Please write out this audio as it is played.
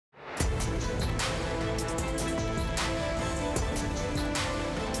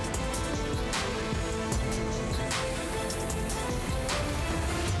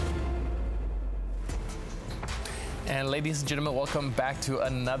And ladies and gentlemen, welcome back to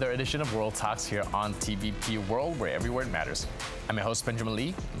another edition of World Talks here on TVP World, where every word matters. I'm your host, Benjamin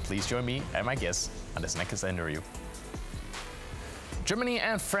Lee, and please join me and my guests on this next interview. Germany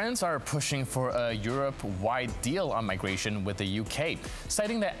and France are pushing for a Europe-wide deal on migration with the UK,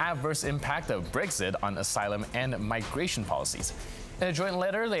 citing the adverse impact of Brexit on asylum and migration policies. In a joint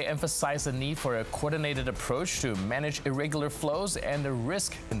letter, they emphasize the need for a coordinated approach to manage irregular flows and the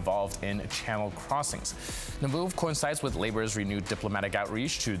risk involved in channel crossings. The move coincides with Labour's renewed diplomatic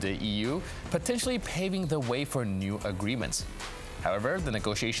outreach to the EU, potentially paving the way for new agreements. However, the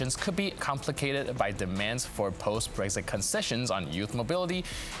negotiations could be complicated by demands for post-Brexit concessions on youth mobility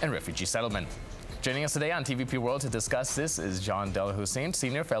and refugee settlement. Joining us today on TVP World to discuss this is John Dalhuisen,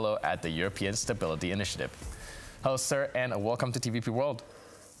 Senior Fellow at the European Stability Initiative. Hello, sir, and welcome to TVP World.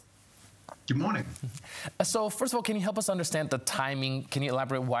 Good morning. So, first of all, can you help us understand the timing? Can you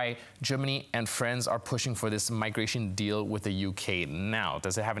elaborate why Germany and France are pushing for this migration deal with the UK now?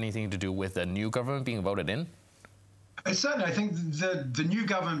 Does it have anything to do with the new government being voted in? Certainly, I think the new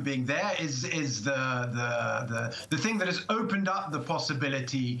government being there is the thing that has opened up the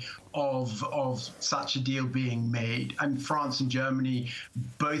possibility of such a deal being made. And France and Germany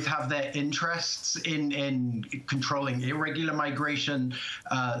both have their interests in controlling irregular migration,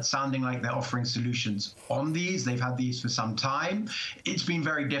 sounding like they're offering solutions on these. They've had these for some time. It's been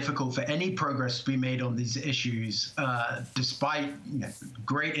very difficult for any progress to be made on these issues, despite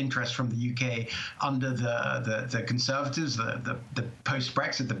great interest from the UK under the Conservatives, the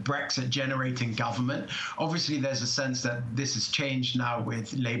post-Brexit, the Brexit-generating government. Obviously, there's a sense that this has changed now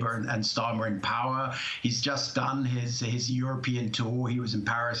with Labour and Starmer in power. He's just done his European tour. He was in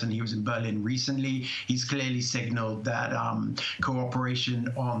Paris and he was in Berlin recently. He's clearly signaled that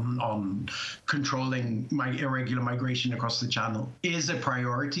cooperation on controlling irregular migration across the Channel is a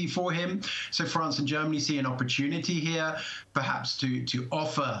priority for him. So France and Germany see an opportunity here, perhaps to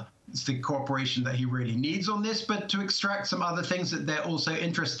offer the cooperation that he really needs on this, but to extract some other things that they're also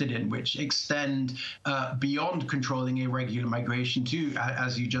interested in, which extend beyond controlling irregular migration to,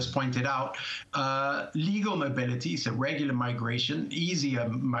 as you just pointed out, legal mobility, so regular migration, easier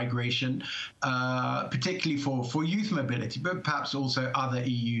migration, particularly for youth mobility, but perhaps also other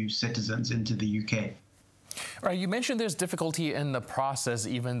EU citizens into the UK. Right, you mentioned there's difficulty in the process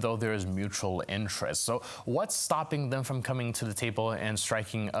even though there is mutual interest. So what's stopping them from coming to the table and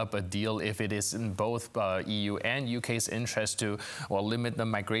striking up a deal if it is in both EU and UK's interest to, well, limit the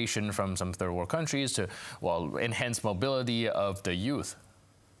migration from some third world countries to, well, enhance mobility of the youth?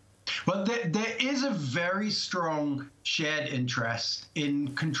 Well, there is a very strong shared interest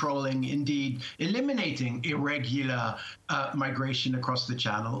in controlling, indeed eliminating irregular migration across the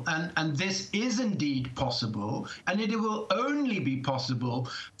Channel. And this is indeed possible, and it will only be possible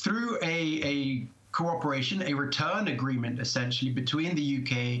through a cooperation, a return agreement, essentially, between the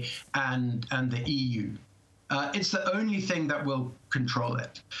UK and the EU. It's the only thing that will control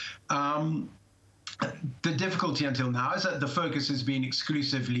it. The difficulty until now is that the focus has been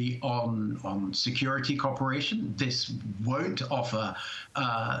exclusively on security cooperation. This won't offer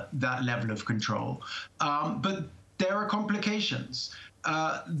that level of control. But there are complications.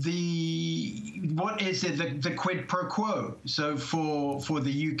 What is it, the quid pro quo? So for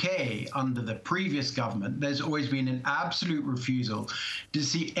the UK under the previous government, there's always been an absolute refusal to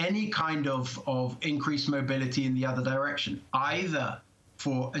see any kind of increased mobility in the other direction, either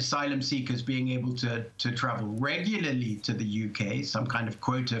for asylum seekers being able to travel regularly to the UK, some kind of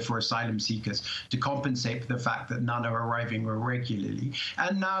quota for asylum seekers to compensate for the fact that none are arriving irregularly.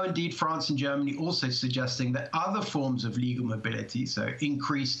 And now, indeed, France and Germany also suggesting that other forms of legal mobility, so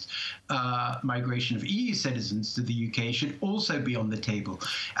increased migration of EU citizens to the UK, should also be on the table.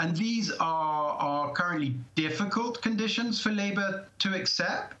 And these are currently difficult conditions for Labour to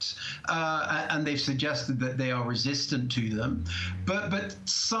accept, and they've suggested that they are resistant to them. But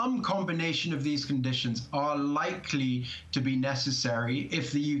some combination of these conditions are likely to be necessary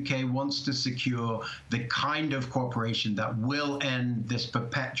if the UK wants to secure the kind of cooperation that will end this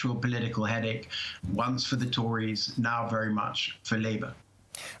perpetual political headache, once for the Tories, now very much for Labour.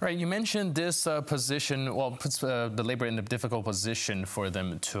 Right, you mentioned this position, well, puts the Labour in a difficult position for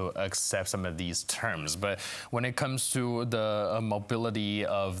them to accept some of these terms. But when it comes to the mobility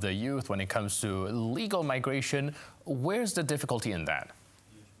of the youth, when it comes to legal migration, where's the difficulty in that?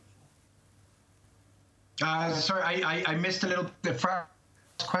 Sorry, I missed a little bit.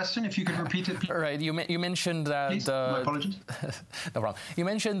 Question, if you could repeat it, please. Right, you mentioned that. My apologies. No problem. You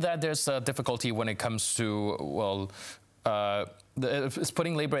mentioned that there's a difficulty when it comes to, well, It's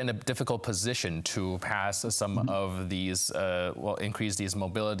putting Labour in a difficult position to pass some of these, increase these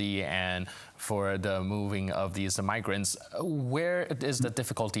mobility and for the moving of these migrants. Where is the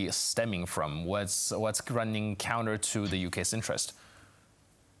difficulty stemming from? What's running counter to the UK's interest?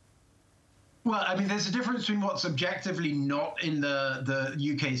 Well, I mean, there's a difference between what's objectively not in the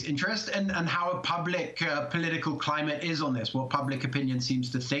UK's interest and how a public political climate is on this, what public opinion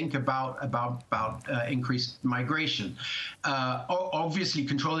seems to think about increased migration. Obviously,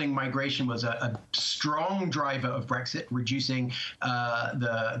 controlling migration was a strong driver of Brexit. Reducing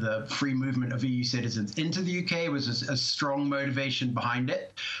the free movement of EU citizens into the UK was a strong motivation behind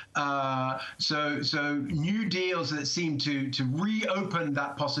it. So new deals that seem to reopen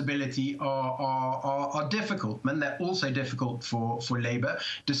that possibility are difficult, and they're also difficult for Labour,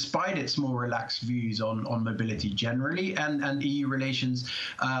 despite its more relaxed views on mobility generally and EU relations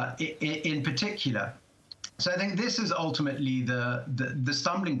in particular. So I think this is ultimately the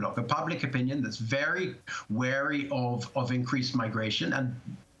stumbling block, a public opinion that's very wary of increased migration and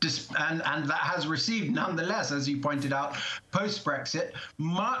that has received, nonetheless, as you pointed out, post-Brexit,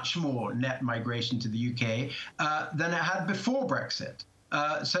 much more net migration to the UK than it had before Brexit.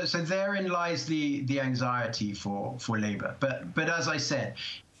 So therein lies the anxiety for Labour. But as I said,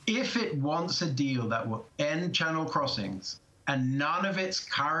 if it wants a deal that will end channel crossings, and none of its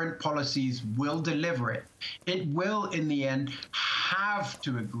current policies will deliver it, it will, in the end, have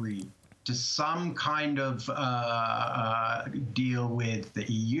to agree to some kind of deal with the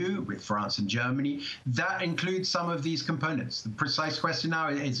EU, with France and Germany. That includes some of these components. The precise question now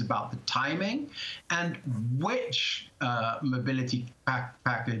is about the timing and which mobility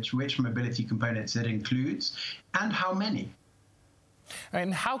package, which mobility components it includes, and how many.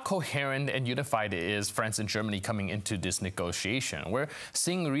 And how coherent and unified is France and Germany coming into this negotiation? We're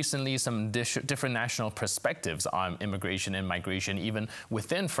seeing recently some different national perspectives on immigration and migration, even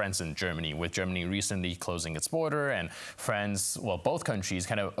within France and Germany, with Germany recently closing its border and France, well, both countries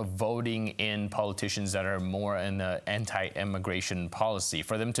kind of voting in politicians that are more in the anti-immigration policy.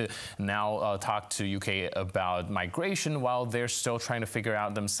 For them to now talk to UK about migration while they're still trying to figure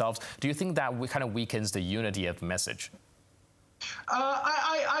out themselves, do you think that kind of weakens the unity of the message?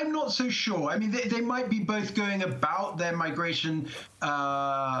 I'm not so sure. I mean, they might be both going about their migration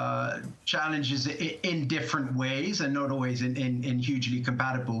challenges in different ways and not always in hugely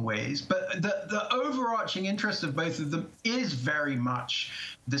compatible ways. But the overarching interest of both of them is very much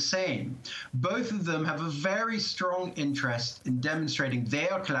the same. Both of them have a very strong interest in demonstrating they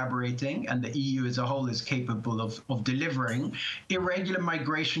are collaborating and the EU as a whole is capable of delivering irregular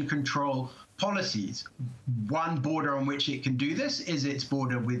migration control policies. One border on which it can do this is its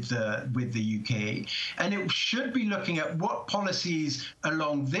border with the UK, and it should be looking at what policies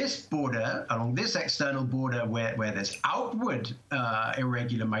along this border, along this external border where there's outward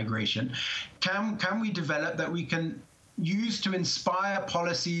irregular migration, can we develop that we can use to inspire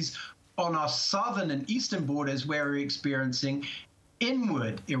policies on our southern and eastern borders where we're experiencing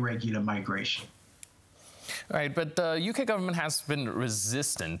inward irregular migration. Right, but the UK government has been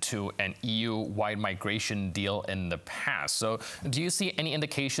resistant to an EU-wide migration deal in the past. So do you see any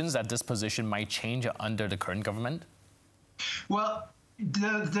indications that this position might change under the current government? Well,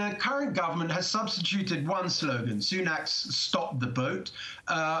 the current government has substituted one slogan, Sunak's "Stop the Boat,"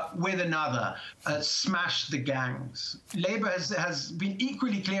 with another, "Smash the gangs." Labour has been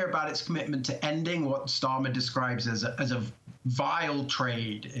equally clear about its commitment to ending what Starmer describes as a vile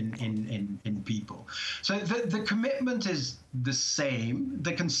trade in people. So the commitment is the same.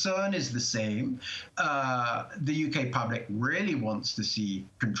 The concern is the same. The UK public really wants to see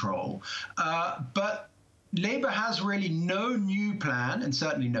control, but Labour has really no new plan, and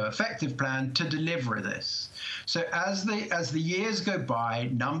certainly no effective plan, to deliver this. So as the years go by,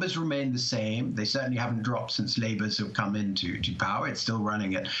 numbers remain the same. They certainly haven't dropped since Labour's have come into power. It's still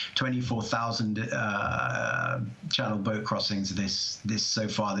running at 24,000 channel boat crossings so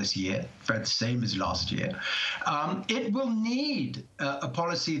far this year, the same as last year. It will need a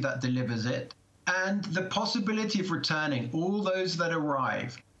policy that delivers it, and the possibility of returning all those that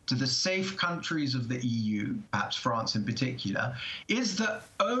arrive to the safe countries of the EU, perhaps France in particular, is the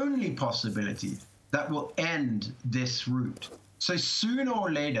only possibility that will end this route. So sooner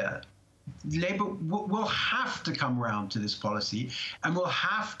or later, Labour will have to come around to this policy and will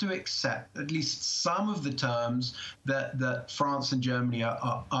have to accept at least some of the terms that France and Germany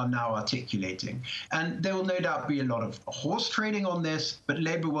are now articulating. And there will no doubt be a lot of horse trading on this, but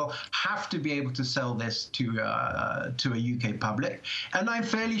Labour will have to be able to sell this to a UK public. And I'm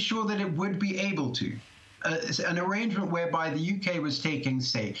fairly sure that it would be able to. an arrangement whereby the UK was taking,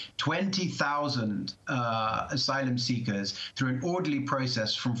 say, 20,000 asylum seekers through an orderly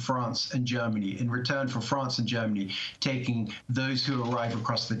process from France and Germany, in return for France and Germany taking those who arrive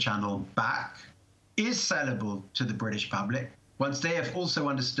across the Channel back, is sellable to the British public once they have also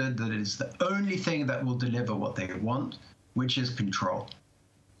understood that it is the only thing that will deliver what they want, which is control.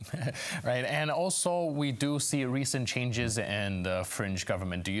 Right, and also we do see recent changes in the fringe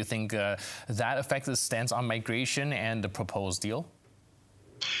government. Do you think that affects its stance on migration and the proposed deal?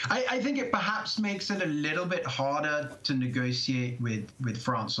 I think it perhaps makes it a little bit harder to negotiate with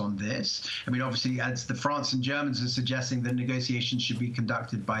France on this. I mean, obviously, as the France and Germans are suggesting that negotiations should be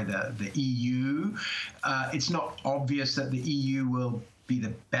conducted by the EU, it's not obvious that the EU will be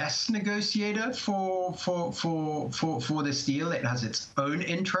the best negotiator for this deal. It has its own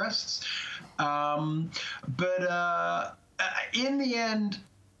interests. But in the end,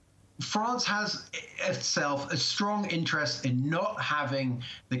 France has itself a strong interest in not having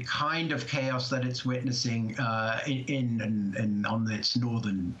the kind of chaos that it's witnessing on its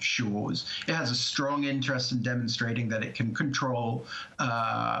northern shores. It has a strong interest in demonstrating that it can control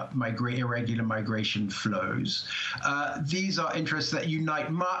irregular migration flows. These are interests that unite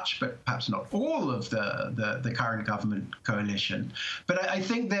much, but perhaps not all of the current government coalition. But I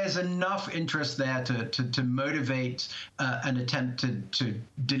think there's enough interest there to motivate an attempt to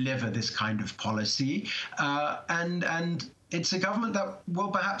deliver this kind of policy, and it's a government that will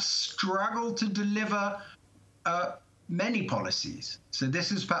perhaps struggle to deliver many policies. So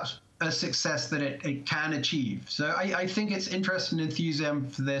this is perhaps a success that it can achieve. So I think its interest and enthusiasm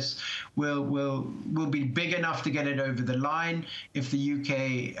for this will be big enough to get it over the line if the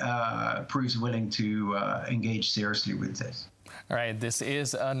UK proves willing to engage seriously with this. All right, this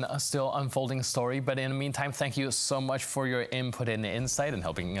is a still unfolding story, but in the meantime, thank you so much for your input and insight and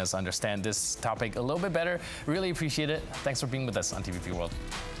helping us understand this topic a little bit better. Really appreciate it. Thanks for being with us on TVP World.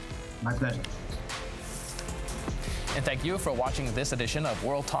 My pleasure. And thank you for watching this edition of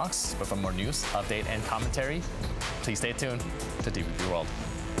World Talks. But for more news, update, and commentary, please stay tuned to TVP World.